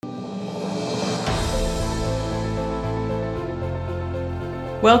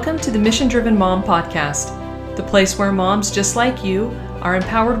Welcome to the Mission Driven Mom Podcast, the place where moms just like you are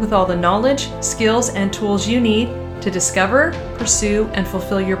empowered with all the knowledge, skills, and tools you need to discover, pursue, and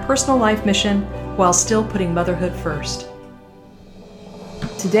fulfill your personal life mission while still putting motherhood first.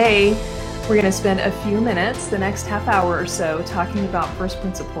 Today, we're going to spend a few minutes, the next half hour or so, talking about first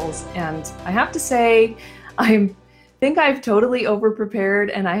principles. And I have to say, I think I've totally over-prepared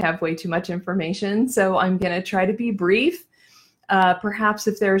and I have way too much information. So I'm going to try to be brief. Perhaps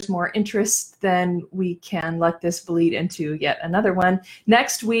if there's more interest, then we can let this bleed into yet another one.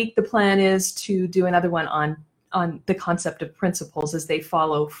 Next week, the plan is to do another one on the concept of principles as they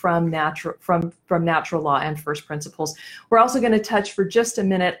follow from natural law and first principles. We're also going to touch for just a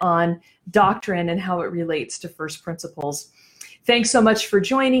minute on doctrine and how it relates to first principles. Thanks so much for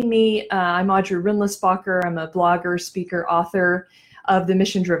joining me. I'm Audrey Rindlisbacher. I'm a blogger, speaker, author of The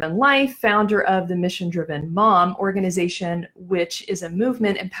Mission Driven Life, founder of the Mission Driven Mom organization, which is a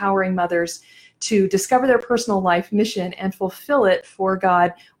movement empowering mothers to discover their personal life mission and fulfill it for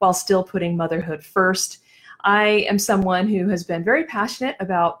God while still putting motherhood first. I am someone who has been very passionate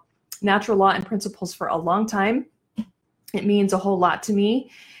about natural law and principles for a long time. It means a whole lot to me.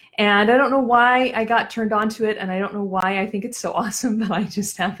 And I don't know why I got turned on to it, and I don't know why I think it's so awesome, but I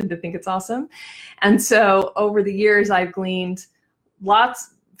just happen to think it's awesome. And so over the years, I've gleaned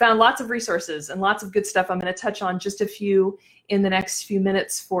found lots of resources and lots of good stuff. I'm going to touch on just a few in the next few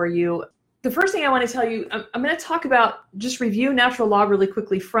minutes for you. The first thing I want to tell you, I'm going to talk about, just review natural law really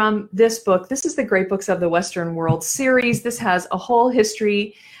quickly from this book. This is the Great Books of the Western World series. This has a whole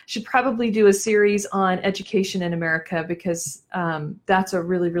history. Should probably do a series on education in America because that's a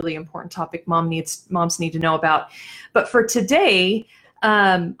really, really important topic moms need to know about. But for today,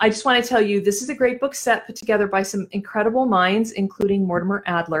 I just want to tell you, this is a great book set put together by some incredible minds, including Mortimer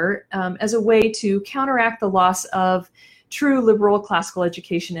Adler, as a way to counteract the loss of true liberal classical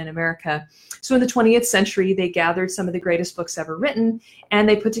education in America. So in the 20th century, they gathered some of the greatest books ever written, and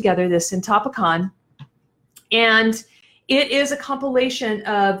they put together this in Topicon. And it is a compilation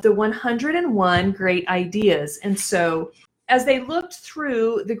of the 101 great ideas. And so as they looked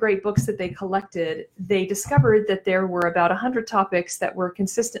through the great books that they collected, they discovered that there were about 100 topics that were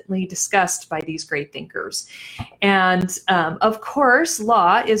consistently discussed by these great thinkers. And of course,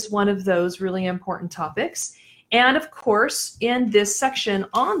 law is one of those really important topics. And of course, in this section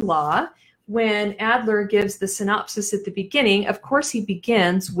on law, when Adler gives the synopsis at the beginning, of course, he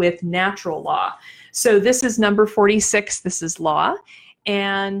begins with natural law. So this is number 46, this is law.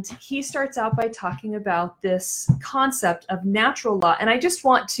 And he starts out by talking about this concept of natural law. And I just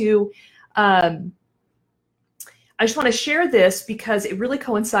want to share this because it really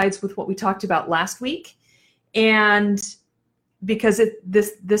coincides with what we talked about last week. And because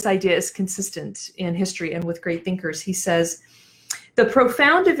this idea is consistent in history and with great thinkers. He says, the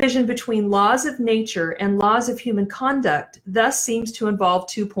profound division between laws of nature and laws of human conduct thus seems to involve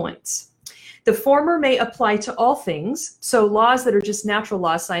 2 points. The former may apply to all things, so laws that are just natural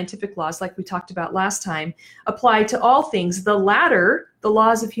laws, scientific laws, like we talked about last time, apply to all things. The latter, the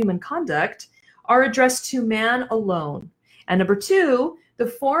laws of human conduct, are addressed to man alone. And number 2, the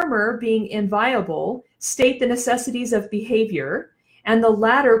former, being inviolable, state the necessities of behavior, and the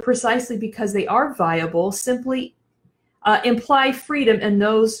latter, precisely because they are viable, simply imply freedom in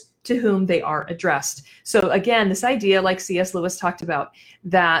those to whom they are addressed. So again, this idea, like C.S. Lewis talked about,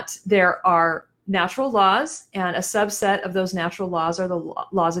 that there are natural laws, and a subset of those natural laws are the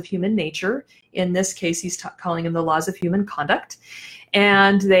laws of human nature. In this case, he's calling them the laws of human conduct.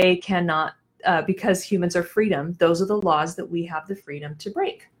 And they cannot, because humans are freedom, those are the laws that we have the freedom to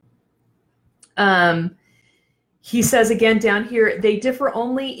break. He says again down here, they differ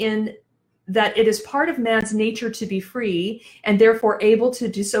only in that it is part of man's nature to be free and therefore able to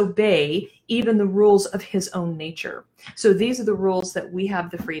disobey even the rules of his own nature. So these are the rules that we have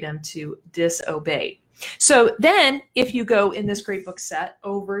the freedom to disobey. So then if you go in this great book set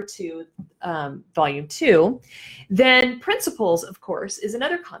over to volume 2, then principles, of course, is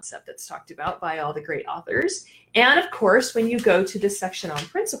another concept that's talked about by all the great authors. And of course, when you go to this section on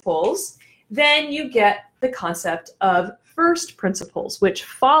principles, then you get the concept of first principles, which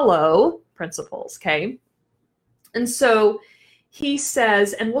follow principles, okay? And so he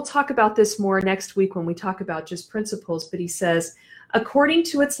says, and we'll talk about this more next week when we talk about just principles, but he says, according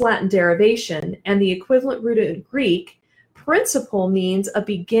to its Latin derivation and the equivalent root in Greek, principle means a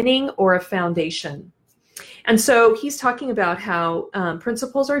beginning or a foundation. And so he's talking about how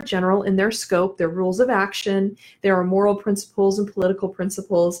principles are general in their scope, they're rules of action, there are moral principles and political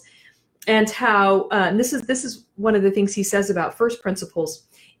principles, and how, and this is one of the things he says about first principles,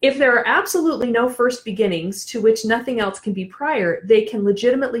 If there are absolutely no first beginnings to which nothing else can be prior, they can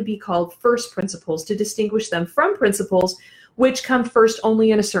legitimately be called first principles to distinguish them from principles which come first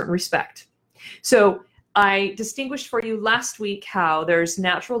only in a certain respect. So I distinguished for you last week how there's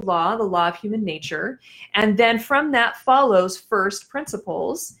natural law, the law of human nature, and then from that follows first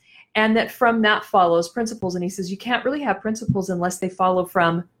principles, and that from that follows principles. And he says you can't really have principles unless they follow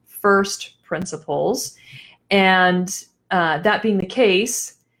from first principles. And that being the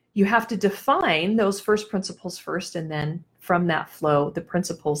case, you have to define those first principles first, and then from that flow the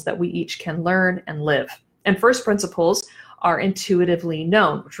principles that we each can learn and live. And first principles are intuitively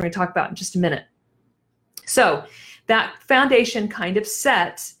known, which we're going to talk about in just a minute. So that foundation kind of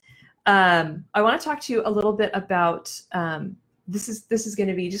set, I want to talk to you a little bit about, this is going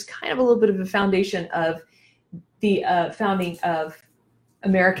to be just kind of a little bit of a foundation of the founding of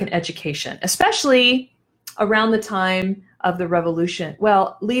American education, especially around the time of the Revolution,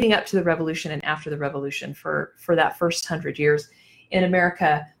 well, leading up to the Revolution and after the Revolution, for that first 100 years in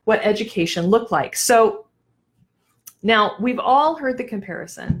America, what education looked like. So now we've all heard the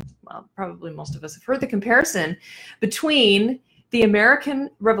comparison, well, probably most of us have heard the comparison between the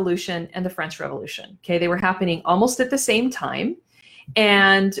American Revolution and the French Revolution. Okay, they were happening almost at the same time.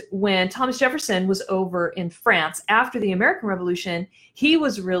 And when Thomas Jefferson was over in France after the American Revolution, he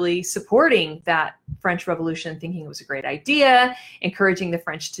was really supporting that French Revolution, thinking it was a great idea, encouraging the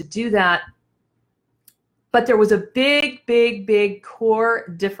French to do that. But there was a big core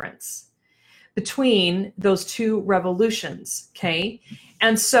difference between those two revolutions, okay?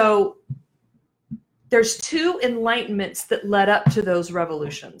 And so there's two enlightenments that led up to those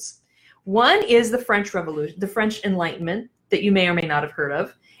revolutions. One is the French Revolution, the French Enlightenment, that you may or may not have heard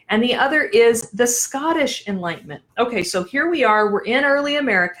of. And the other is the Scottish Enlightenment. Okay, so here we are, we're in early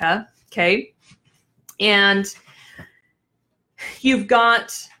America, okay? And you've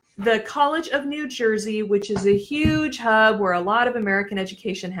got the College of New Jersey, which is a huge hub where a lot of American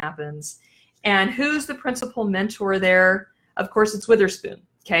education happens. And who's the principal mentor there? Of course, it's Witherspoon,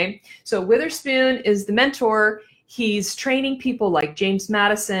 okay? So Witherspoon is the mentor. He's training people like James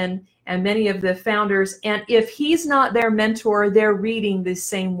Madison and many of the founders. And if he's not their mentor, they're reading the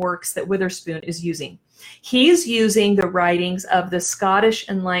same works that Witherspoon is using. He's using the writings of the Scottish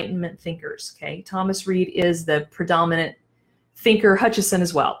Enlightenment thinkers, okay? Thomas Reid is the predominant thinker, Hutcheson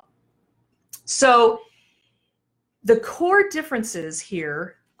as well. So the core differences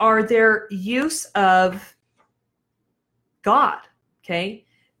here are their use of God, okay?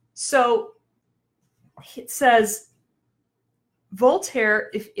 So it says Voltaire,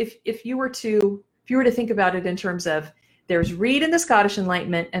 if you were to think about it in terms of, there's Reid in the Scottish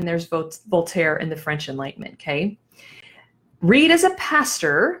Enlightenment and there's Voltaire in the French Enlightenment, okay? Reid is a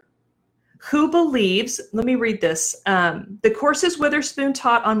pastor who believes, let me read this, the courses Witherspoon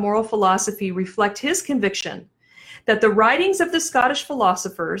taught on moral philosophy reflect his conviction that the writings of the Scottish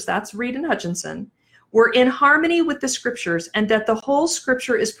philosophers, that's Reid and Hutchinson, were in harmony with the scriptures, and that the whole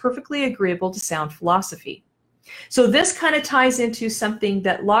scripture is perfectly agreeable to sound philosophy. So this kind of ties into something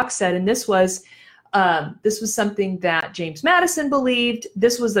that Locke said, and this was something that James Madison believed.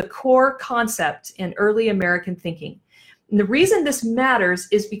 This was the core concept in early American thinking. And the reason this matters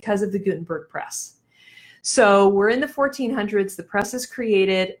is because of the Gutenberg press. So we're in the 1400s, the press is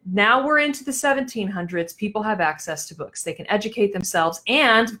created. Now we're into the 1700s. People have access to books. They can educate themselves.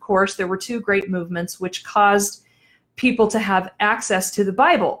 And of course, there were two great movements which caused people to have access to the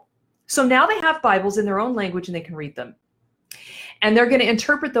Bible. So now they have Bibles in their own language and they can read them. And they're going to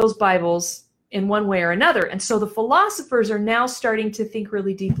interpret those Bibles in one way or another. And so the philosophers are now starting to think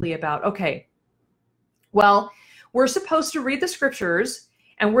really deeply about, okay, well, we're supposed to read the scriptures,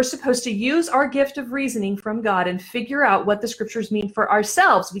 and we're supposed to use our gift of reasoning from God and figure out what the scriptures mean for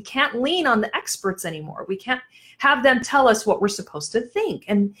ourselves. We can't lean on the experts anymore. We can't have them tell us what we're supposed to think.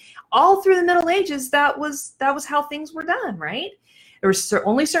 And all through the Middle Ages, that was how things were done, right? There were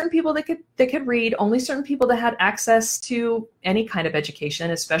only certain people that could read, only certain people that had access to any kind of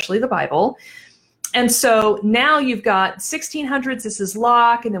education, especially the Bible. And so now you've got 1600s, this is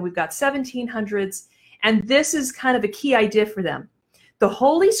Locke, and then we've got 1700s, and this is kind of a key idea for them. The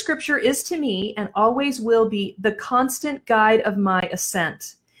Holy Scripture is to me, and always will be, the constant guide of my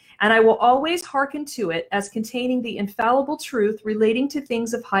ascent. And I will always hearken to it as containing the infallible truth relating to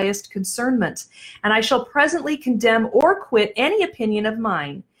things of highest concernment. And I shall presently condemn or quit any opinion of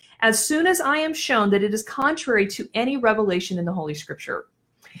mine, as soon as I am shown that it is contrary to any revelation in the Holy Scripture.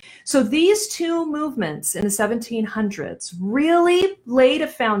 So these two movements in the 1700s really laid a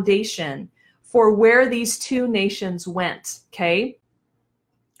foundation for where these two nations went, okay?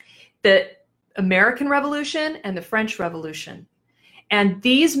 The American Revolution and the French Revolution. And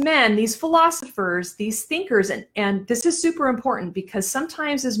these men, these philosophers, these thinkers, and this is super important because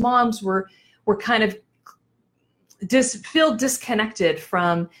sometimes as moms we're kind of feel disconnected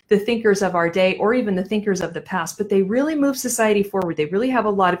from the thinkers of our day or even the thinkers of the past, but they really move society forward. They really have a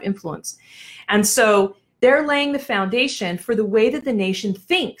lot of influence. And so they're laying the foundation for the way that the nation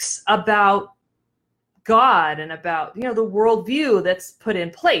thinks about God and about, the worldview that's put in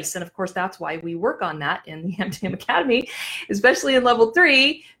place. And of course, that's why we work on that in the MTM Academy, especially in level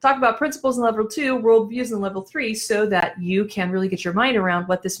 3, talk about principles in level 2, worldviews in level 3, so that you can really get your mind around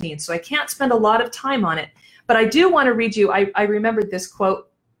what this means. So I can't spend a lot of time on it, but I do want to read you, I remembered this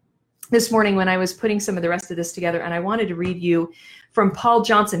quote this morning when I was putting some of the rest of this together, and I wanted to read you from Paul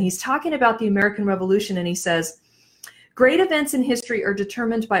Johnson. He's talking about the American Revolution, and he says, "Great events in history are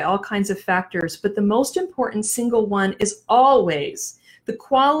determined by all kinds of factors, but the most important single one is always the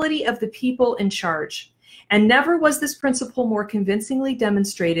quality of the people in charge. And never was this principle more convincingly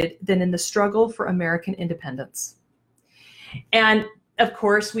demonstrated than in the struggle for American independence." And of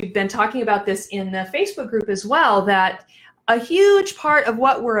course, we've been talking about this in the Facebook group as well, that a huge part of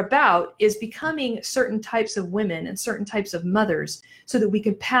what we're about is becoming certain types of women and certain types of mothers so that we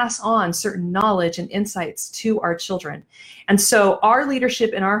can pass on certain knowledge and insights to our children. And so our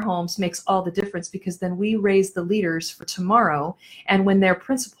leadership in our homes makes all the difference, because then we raise the leaders for tomorrow. And when they're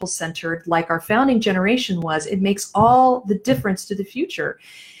principle centered, like our founding generation was, it makes all the difference to the future.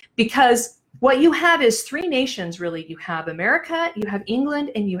 Because what you have is 3 nations, really. You have America, you have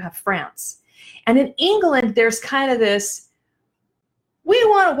England, and you have France. And in England, there's kind of this, we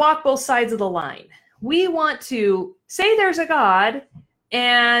want to walk both sides of the line. We want to say there's a God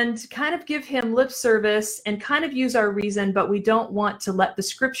and kind of give him lip service and kind of use our reason, but we don't want to let the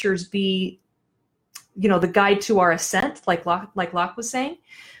scriptures be, the guide to our ascent, like Locke was saying.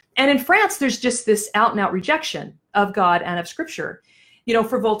 And in France, there's just this out and out rejection of God and of scripture.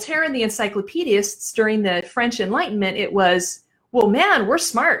 For Voltaire and the encyclopedists during the French Enlightenment, it was, well, man, we're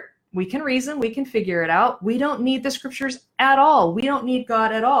smart. We can reason, we can figure it out. We don't need the scriptures at all. We don't need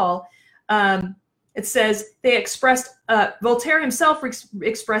God at all. It says they expressed, Voltaire himself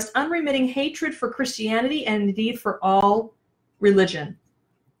expressed unremitting hatred for Christianity and indeed for all religion.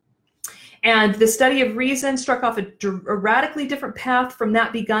 And the study of reason struck off a radically different path from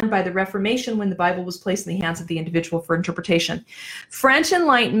that begun by the Reformation, when the Bible was placed in the hands of the individual for interpretation. French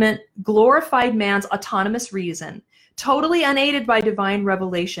Enlightenment glorified man's autonomous reason, totally unaided by divine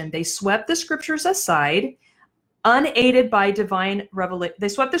revelation. They swept the scriptures aside, unaided by divine revelation. They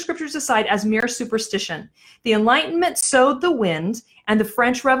swept the scriptures aside as mere superstition. The Enlightenment sowed the wind, and the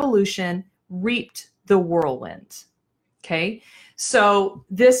French Revolution reaped the whirlwind. Okay, so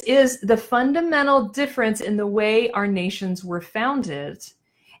this is the fundamental difference in the way our nations were founded.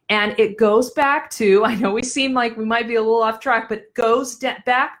 And it goes back to, I know we seem like we might be a little off track, but it goes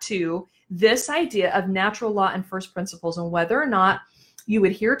back to this idea of natural law and first principles, and whether or not you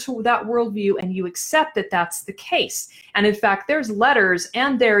adhere to that worldview and you accept that that's the case. And in fact, there's letters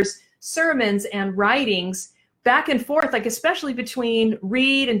and there's sermons and writings back and forth, like especially between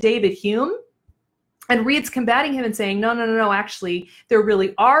Reid and David Hume. And Reid's combating him and saying, no, actually, there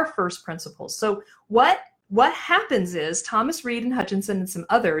really are first principles. So what happens is Thomas Reid and Hutchinson and some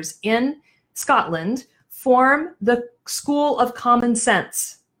others in Scotland form the School of Common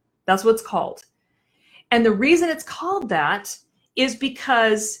Sense. That's what it's called. And the reason it's called that is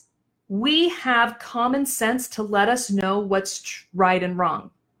because we have common sense to let us know what's right and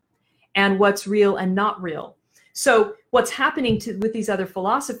wrong and what's real and not real. So what's happening with these other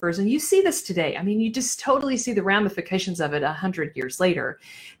philosophers, and you see this today, I mean, you just totally see the ramifications of it 100 years later,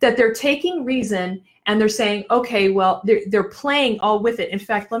 that they're taking reason and they're saying, okay, well, they're playing all with it. In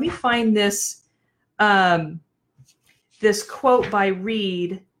fact, let me find this, this quote by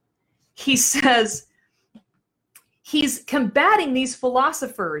Reid. He says, he's combating these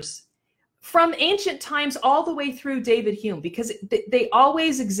philosophers from ancient times all the way through David Hume, because they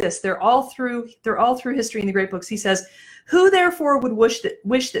always exist. They're all through history in the great books. He says, who therefore would wish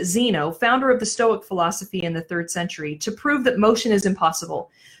that Zeno, founder of the Stoic philosophy in the 3rd century, to prove that motion is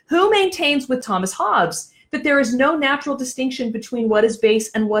impossible? Who maintains with Thomas Hobbes that there is no natural distinction between what is base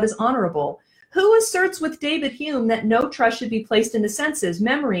and what is honorable? Who asserts with David Hume that no trust should be placed in the senses,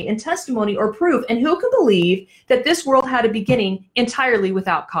 memory, and testimony or proof? And who can believe that this world had a beginning entirely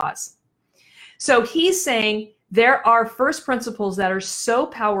without cause? So he's saying there are first principles that are so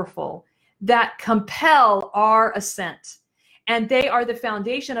powerful that compel our assent. And they are the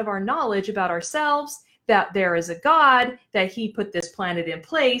foundation of our knowledge about ourselves, that there is a God, that he put this planet in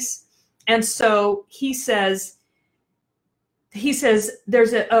place. And so he says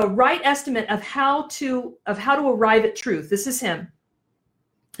there's a right estimate of how to arrive at truth. This is him.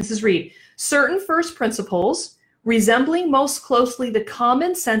 This is Reid. Certain first principles, resembling most closely the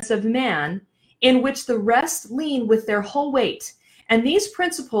common sense of man, in which the rest lean with their whole weight. And these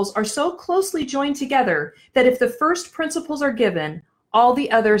principles are so closely joined together that if the first principles are given, all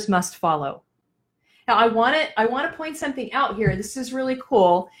the others must follow. Now, I want to point something out here. This is really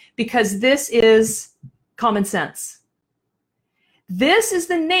cool because this is common sense. This is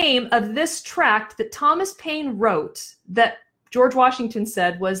the name of this tract that Thomas Paine wrote that George Washington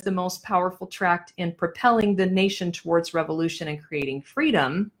said was the most powerful tract in propelling the nation towards revolution and creating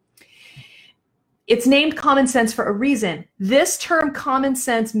freedom. It's named common sense for a reason. This term common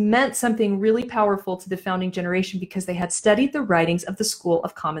sense meant something really powerful to the founding generation because they had studied the writings of the school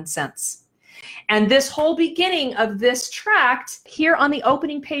of common sense. And this whole beginning of this tract, here on the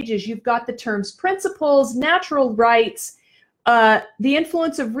opening pages, you've got the terms principles, natural rights, the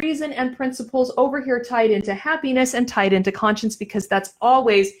influence of reason and principles over here tied into happiness and tied into conscience, because that's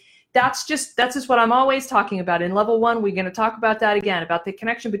just what I'm always talking about. In level 1, we're going to talk about that again, about the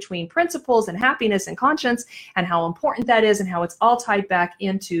connection between principles and happiness and conscience and how important that is and how it's all tied back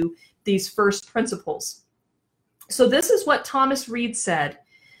into these first principles. So this is what Thomas Reid said.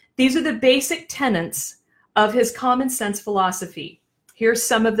 These are the basic tenets of his common sense philosophy. Here's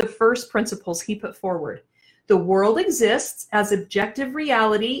some of the first principles he put forward. The world exists as objective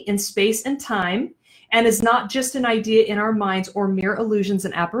reality in space and time, and is not just an idea in our minds or mere illusions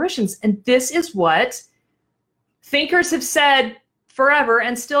and apparitions. And this is what thinkers have said forever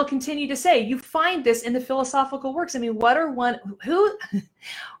and still continue to say. You find this in the philosophical works. I mean, one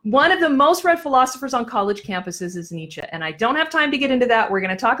of the most read philosophers on college campuses is Nietzsche. And I don't have time to get into that. We're going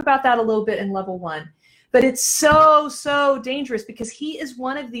to talk about that a little bit in level 1. But it's so dangerous because he is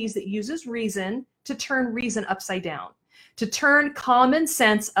one of these that uses reason to turn reason upside down, to turn common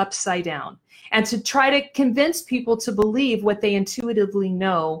sense upside down, and to try to convince people to believe what they intuitively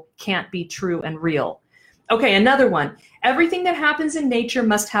know can't be true and real. Okay, another one. Everything that happens in nature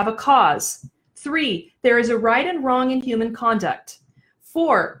must have a cause. 3, there is a right and wrong in human conduct.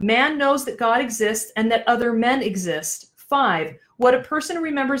 4, man knows that God exists and that other men exist. 5, what a person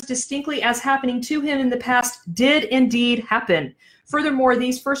remembers distinctly as happening to him in the past did indeed happen. Furthermore,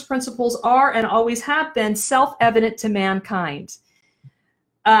 these first principles are and always have been self-evident to mankind.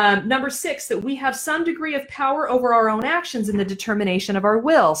 Number 6, that we have some degree of power over our own actions in the determination of our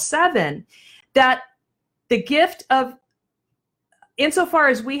will. 7, that the gift of, insofar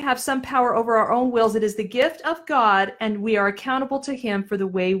as we have some power over our own wills, it is the gift of God, and we are accountable to him for the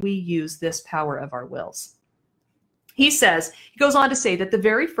way we use this power of our wills. He goes on to say that the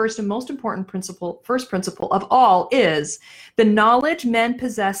very first and most important first principle of all is the knowledge men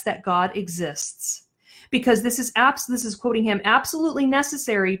possess that God exists. Because this is quoting him, absolutely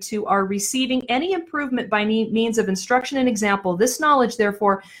necessary to our receiving any improvement by means of instruction and example. This knowledge,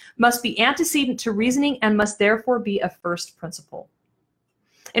 therefore, must be antecedent to reasoning and must therefore be a first principle.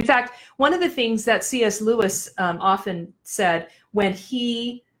 In fact, one of the things that C.S. Lewis often said when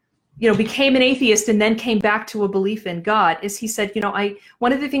he became an atheist and then came back to a belief in God is he said,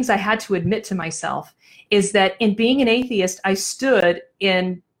 one of the things I had to admit to myself is that in being an atheist, I stood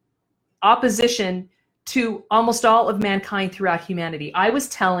in opposition to almost all of mankind throughout humanity. I was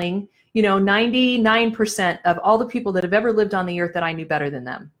telling, 99% of all the people that have ever lived on the earth that I knew better than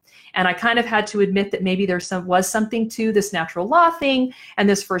them. And I kind of had to admit that maybe there was something to this natural law thing and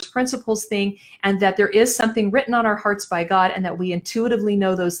this first principles thing, and that there is something written on our hearts by God and that we intuitively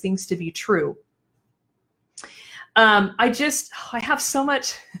know those things to be true. I have so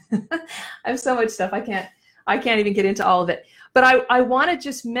much, I have so much stuff. I can't even get into all of it. But I want to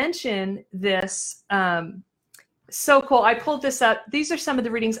just mention this. So cool. I pulled this up. These are some of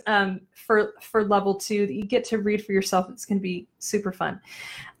the readings for level 2 that you get to read for yourself. It's going to be super fun.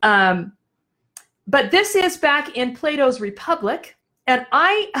 But this is back in Plato's Republic. And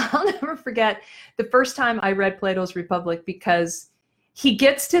I'll never forget the first time I read Plato's Republic, because he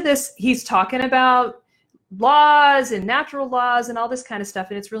gets to this, he's talking about laws and natural laws and all this kind of stuff.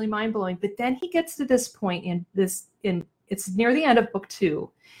 And it's really mind blowing. But then he gets to this point it's near the end of book 2.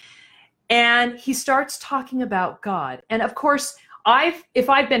 And he starts talking about God. And of course, if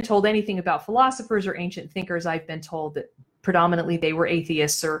I've been told anything about philosophers or ancient thinkers, I've been told that predominantly they were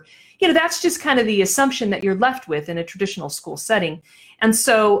atheists, or, that's just kind of the assumption that you're left with in a traditional school setting. And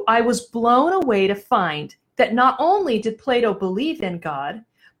so I was blown away to find that not only did Plato believe in God,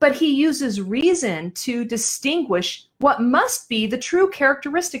 but he uses reason to distinguish what must be the true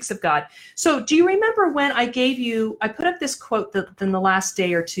characteristics of God. So do you remember when I put up this quote in the last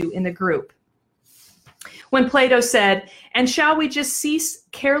day or two in the group? When Plato said, "And shall we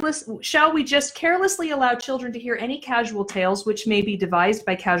just carelessly allow children to hear any casual tales which may be devised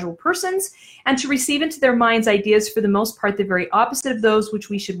by casual persons, and to receive into their minds ideas for the most part the very opposite of those which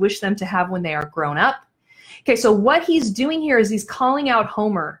we should wish them to have when they are grown up?" Okay, so what he's doing here is he's calling out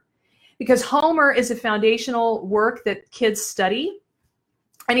Homer, because Homer is a foundational work that kids study.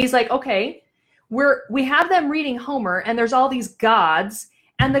 And he's like, okay, we have them reading Homer, and there's all these gods,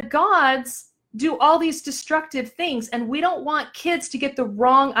 and the gods do all these destructive things, and we don't want kids to get the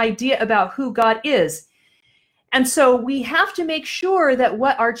wrong idea about who God is. And so we have to make sure that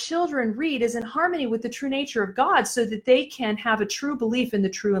what our children read is in harmony with the true nature of God, so that they can have a true belief in the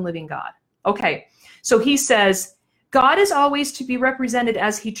true and living God. Okay, so he says, God is always to be represented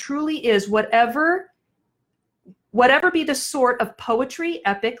as he truly is, whatever be the sort of poetry,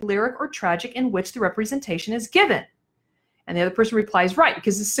 epic, lyric, or tragic in which the representation is given. And the other person replies, right,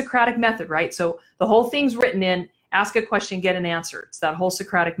 because it's a Socratic method, right? So the whole thing's written in, ask a question, get an answer. It's that whole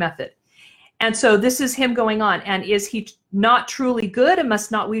Socratic method. And so this is him going on. And is he not truly good, and must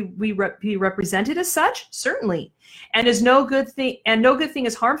not we be represented as such? Certainly. And is no good thing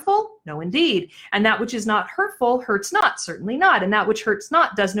is harmful? No, indeed. And that which is not hurtful hurts not? Certainly not. And that which hurts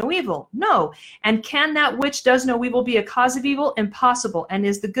not does no evil? No. And can that which does no evil be a cause of evil? Impossible. And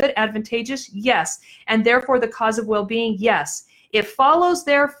is the good advantageous? Yes. And therefore the cause of well-being? Yes. It follows,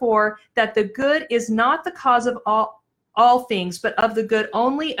 therefore, that the good is not the cause of all things, but of the good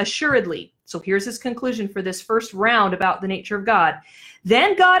only, assuredly. So here's his conclusion for this first round about the nature of God.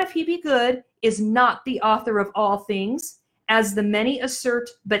 Then God, if he be good, is not the author of all things, as the many assert,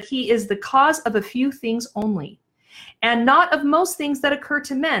 but he is the cause of a few things only, and not of most things that occur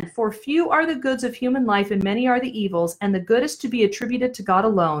to men. For few are the goods of human life, and many are the evils, and the good is to be attributed to God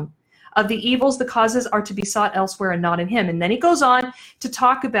alone. Of the evils, the causes are to be sought elsewhere and not in him. And then he goes on to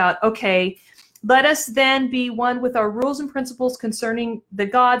talk about, okay, let us then be one with our rules and principles concerning the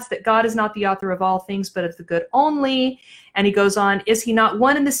gods, that God is not the author of all things, but of the good only. And he goes on, is he not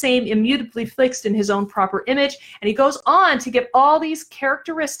one and the same, immutably fixed in his own proper image? And he goes on to give all these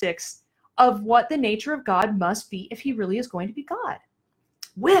characteristics of what the nature of God must be if he really is going to be God,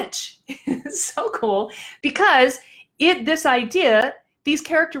 which is so cool, because this idea, these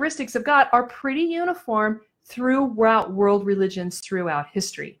characteristics of God are pretty uniform throughout world religions throughout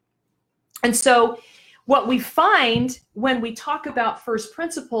history. And so what we find when we talk about first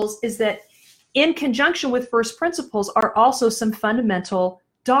principles is that in conjunction with first principles are also some fundamental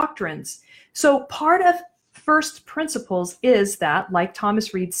doctrines. So part of first principles is that, like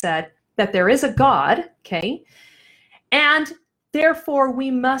Thomas Reid said, that there is a God, okay? And therefore we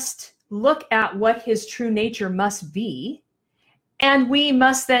must look at what his true nature must be. And we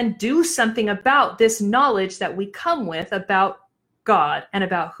must then do something about this knowledge that we come with about God and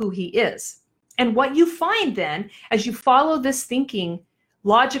about who he is. And what you find then, as you follow this thinking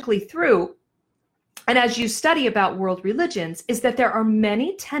logically through, and as you study about world religions, is that there are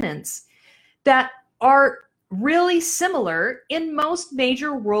many tenets that are really similar in most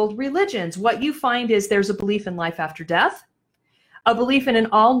major world religions. What you find is there's a belief in life after death, a belief in an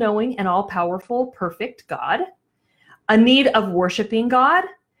all-knowing and all-powerful, perfect God, a need of worshiping God,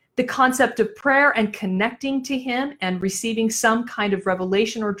 the concept of prayer and connecting to him and receiving some kind of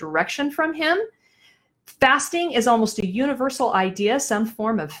revelation or direction from him. Fasting is almost a universal idea, some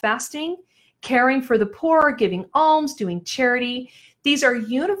form of fasting, caring for the poor, giving alms, doing charity. These are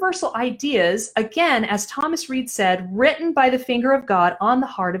universal ideas, again, as Thomas Reid said, written by the finger of God on the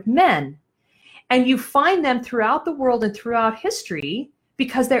heart of men. And you find them throughout the world and throughout history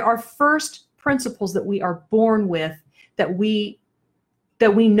because they are first principles that we are born with, that we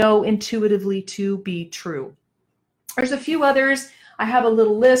know intuitively to be true. There's a few others. I have a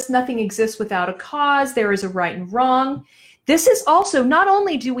little list. Nothing exists without a cause. There is a right and wrong. This is also, not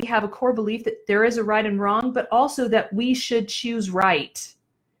only do we have a core belief that there is a right and wrong, but also that we should choose right.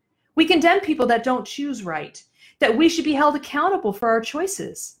 We condemn people that don't choose right, that we should be held accountable for our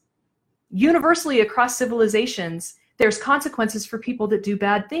choices. Universally across civilizations, there's consequences for people that do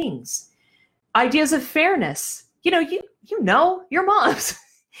bad things. Ideas of fairness. You know, your moms.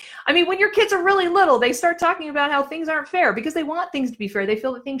 I mean, when your kids are really little, they start talking about how things aren't fair because they want things to be fair. They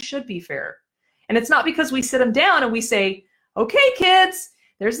feel that things should be fair. And it's not because we sit them down and we say, okay, kids,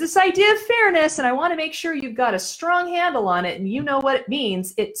 there's this idea of fairness, and I want to make sure you've got a strong handle on it and you know what it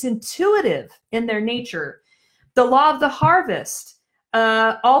means. It's intuitive in their nature. The law of the harvest.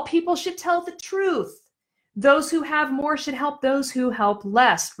 All people should tell the truth. Those who have more should help those who help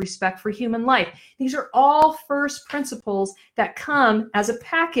less. Respect for human life. These are all first principles that come as a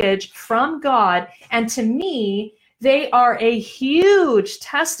package from God. And to me, they are a huge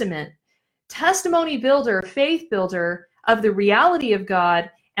testament testimony builder, faith builder of the reality of God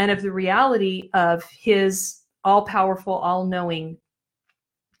and of the reality of his all-powerful, all-knowing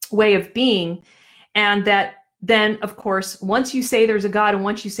way of being. And that then, of course, once you say there's a God and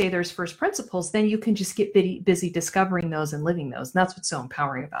once you say there's first principles, then you can just get busy discovering those and living those. And that's what's so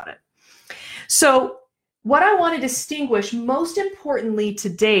empowering about it. So what I want to distinguish most importantly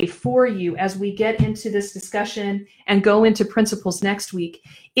today for you as we get into this discussion and go into principles next week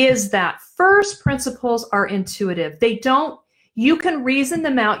is that first principles are intuitive. You can reason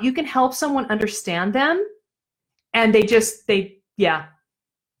them out. You can help someone understand them. And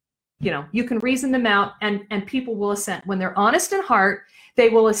you can reason them out and people will assent. When they're honest in heart, they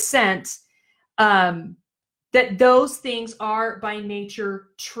will assent that those things are by nature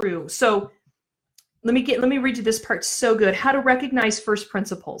true. So let me read you this part. So good. How to recognize first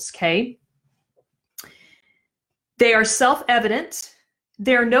principles. Okay. They are self-evident.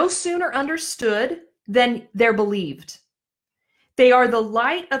 They're no sooner understood than they're believed. They are the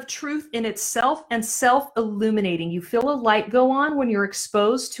light of truth in itself and self-illuminating. You feel a light go on when you're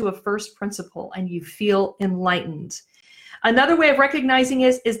exposed to a first principle and you feel enlightened. Another way of recognizing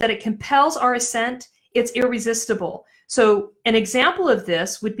is that it compels our assent. It's irresistible. So an example of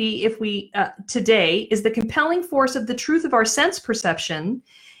this would be if we today is the compelling force of the truth of our sense perception.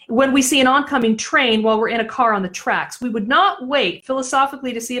 When we see an oncoming train while we're in a car on the tracks, we would not wait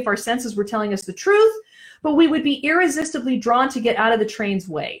philosophically to see if our senses were telling us the truth, but we would be irresistibly drawn to get out of the train's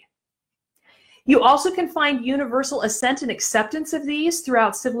way. You also can find universal assent and acceptance of these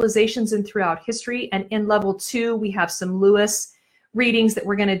throughout civilizations and throughout history. And in level 2, we have some Lewis readings that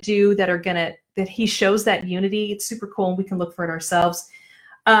we're going to do that he shows that unity. It's super cool and we can look for it ourselves.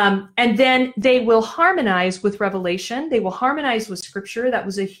 And then they will harmonize with revelation. They will harmonize with scripture. That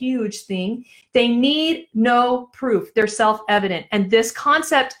was a huge thing. They need no proof. They're self-evident. And this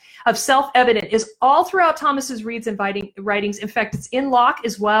concept of self-evident is all throughout Thomas's Reid's and writings. In fact, it's in Locke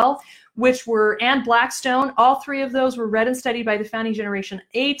as well, and Blackstone. All three of those were read and studied by the founding generation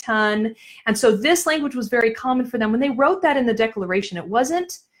a ton. And so this language was very common for them. When they wrote that in the Declaration,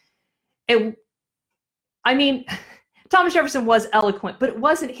 Thomas Jefferson was eloquent, but it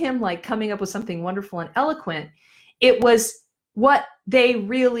wasn't him like coming up with something wonderful and eloquent. It was how they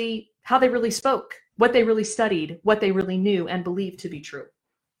really spoke, what they really studied, what they really knew and believed to be true.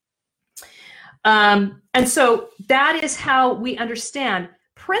 And so that is how we understand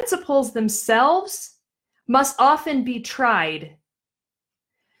principles themselves must often be tried.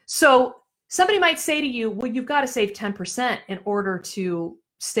 So somebody might say to you, well, you've got to save 10% in order to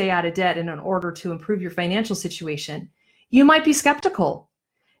stay out of debt and in order to improve your financial situation. You might be skeptical.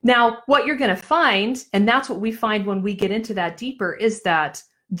 Now, what you're going to find, and that's what we find when we get into that deeper, is that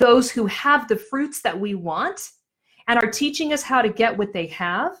those who have the fruits that we want and are teaching us how to get what they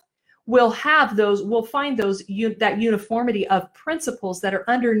have, we'll find that uniformity of principles that are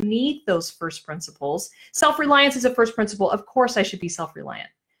underneath those first principles. Self-reliance is a first principle. Of course, I should be self-reliant.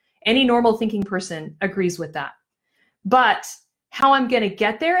 Any normal thinking person agrees with that. But how I'm going to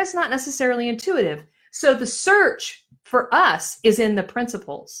get there is not necessarily intuitive. So the search for us is in the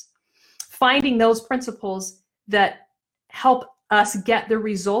principles, finding those principles that help us get the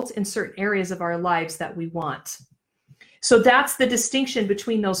results in certain areas of our lives that we want. So that's the distinction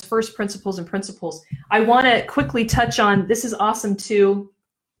between those first principles and principles. I want to quickly touch on, this is awesome too.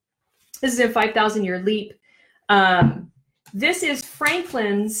 This is in 5,000 Year Leap. This is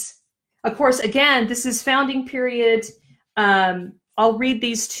Franklin's, of course, again, this is founding period. I'll read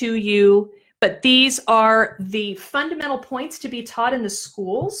these to you, but these are the fundamental points to be taught in the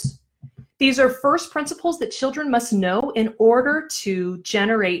schools. These are first principles that children must know in order to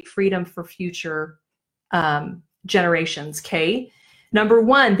generate freedom for future generations. Okay. Number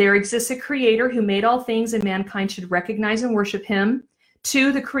 1, there exists a creator who made all things and mankind should recognize and worship him.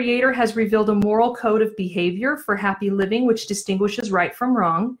 2, the creator has revealed a moral code of behavior for happy living, which distinguishes right from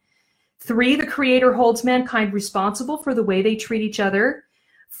wrong. 3, the creator holds mankind responsible for the way they treat each other.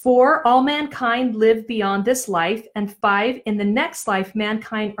 4, all mankind live beyond this life. And 5, in the next life,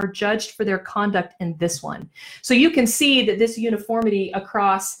 mankind are judged for their conduct in this one. So you can see that this uniformity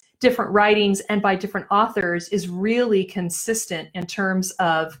across different writings and by different authors is really consistent in terms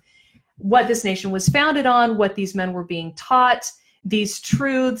of what this nation was founded on, what these men were being taught, these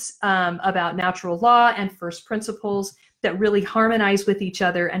truths about natural law and first principles that really harmonize with each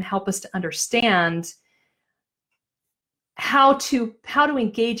other and help us to understand how to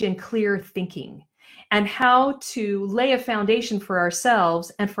engage in clear thinking and how to lay a foundation for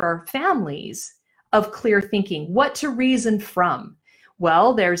ourselves and for our families of clear thinking, what to reason from.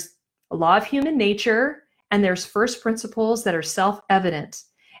 Well, there's a law of human nature and there's first principles that are self-evident.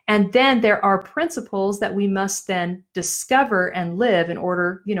 And then there are principles that we must then discover and live in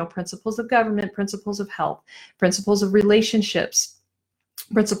order, principles of government, principles of health, principles of relationships,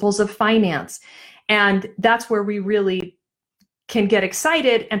 principles of finance. And that's where we really can get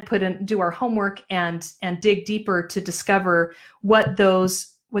excited and do our homework and dig deeper to discover what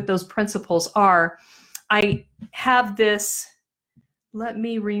those principles are. I have this, let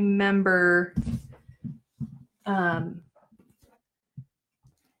me remember,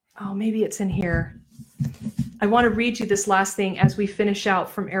 maybe it's in here. I want to read you this last thing as we finish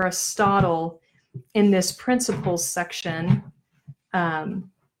out from Aristotle in this principles section.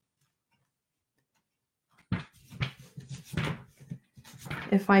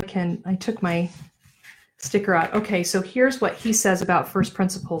 If I can, I took my sticker out. Okay, so here's what he says about first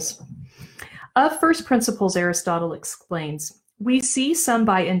principles. Of first principles, Aristotle explains, we see some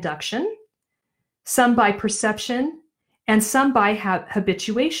by induction, some by perception, and some by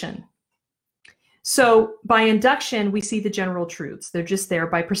habituation. So by induction, we see the general truths. They're just there.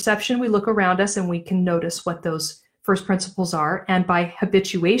 By perception, we look around us and we can notice what those first principles are. And by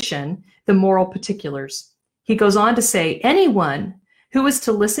habituation, the moral particulars. He goes on to say, anyone who is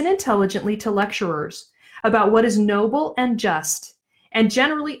to listen intelligently to lecturers about what is noble and just, and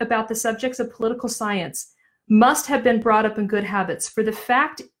generally about the subjects of political science, must have been brought up in good habits, for the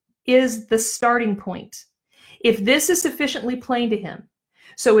fact is the starting point. If this is sufficiently plain to him,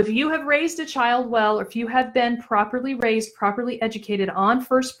 so if you have raised a child well, or if you have been properly raised, properly educated on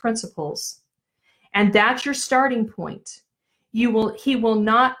first principles, and that's your starting point, he will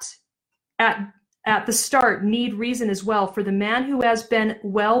not at the start need reason as well, for the man who has been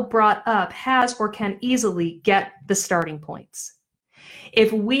well brought up has or can easily get the starting points.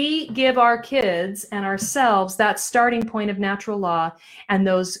 If we give our kids and ourselves that starting point of natural law and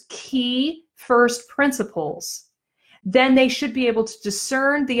those key first principles, then they should be able to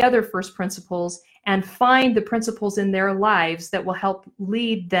discern the other first principles and find the principles in their lives that will help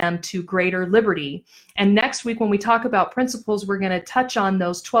lead them to greater liberty. And next week, when we talk about principles, we're going to touch on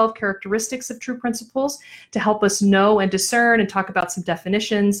those 12 characteristics of true principles to help us know and discern, and talk about some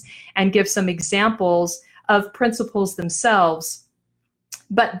definitions and give some examples of principles themselves.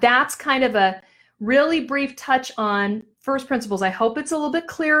 But that's kind of a really brief touch on first principles. I hope it's a little bit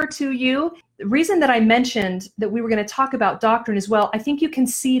clearer to you. The reason that I mentioned that we were going to talk about doctrine as well, I think you can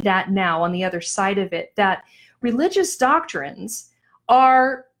see that now on the other side of it, that religious doctrines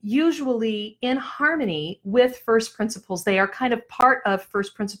are usually in harmony with first principles. They are kind of part of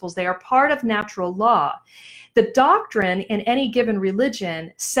first principles. They are part of natural law. The doctrine in any given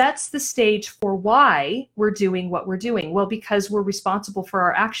religion sets the stage for why we're doing what we're doing. Well, because we're responsible for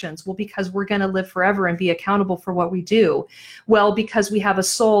our actions. Well, because we're going to live forever and be accountable for what we do. Well, because we have a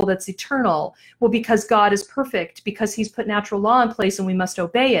soul that's eternal. Well, because God is perfect, because he's put natural law in place and we must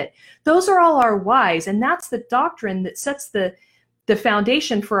obey it. Those are all our whys, and that's the doctrine that sets the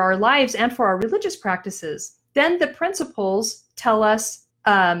foundation for our lives and for our religious practices. Then the principles tell us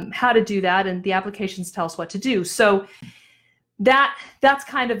how to do that, and the applications tell us what to do. So that's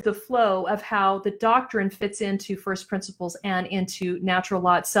kind of the flow of how the doctrine fits into first principles and into natural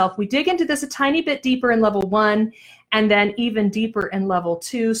law itself. We dig into this a tiny bit deeper in level 1 and then even deeper in level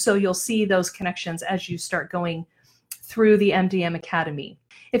 2. So you'll see those connections as you start going through the MDM Academy.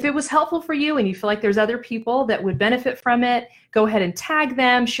 If it was helpful for you and you feel like there's other people that would benefit from it, go ahead and tag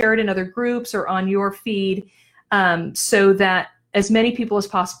them, share it in other groups or on your feed, so that as many people as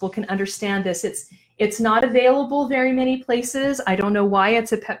possible can understand this. It's not available very many places. I don't know why.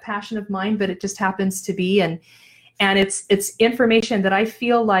 It's a pet passion of mine, but it just happens to be. And it's information that I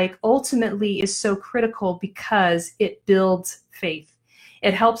feel like ultimately is so critical because it builds faith.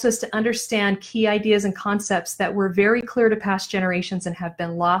 It helps us to understand key ideas and concepts that were very clear to past generations and have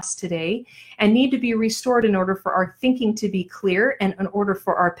been lost today and need to be restored in order for our thinking to be clear and in order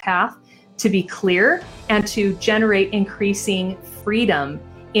for our path to be clear and to generate increasing freedom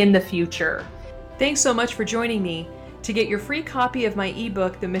in the future. Thanks so much for joining me. To get your free copy of my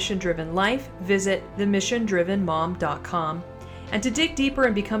ebook, The Mission Driven Life, visit themissiondrivenmom.com. And to dig deeper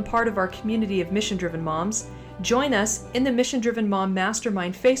and become part of our community of mission-driven moms, join us in the Mission Driven Mom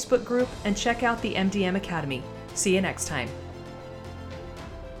Mastermind Facebook group and check out the MDM Academy. See you next time.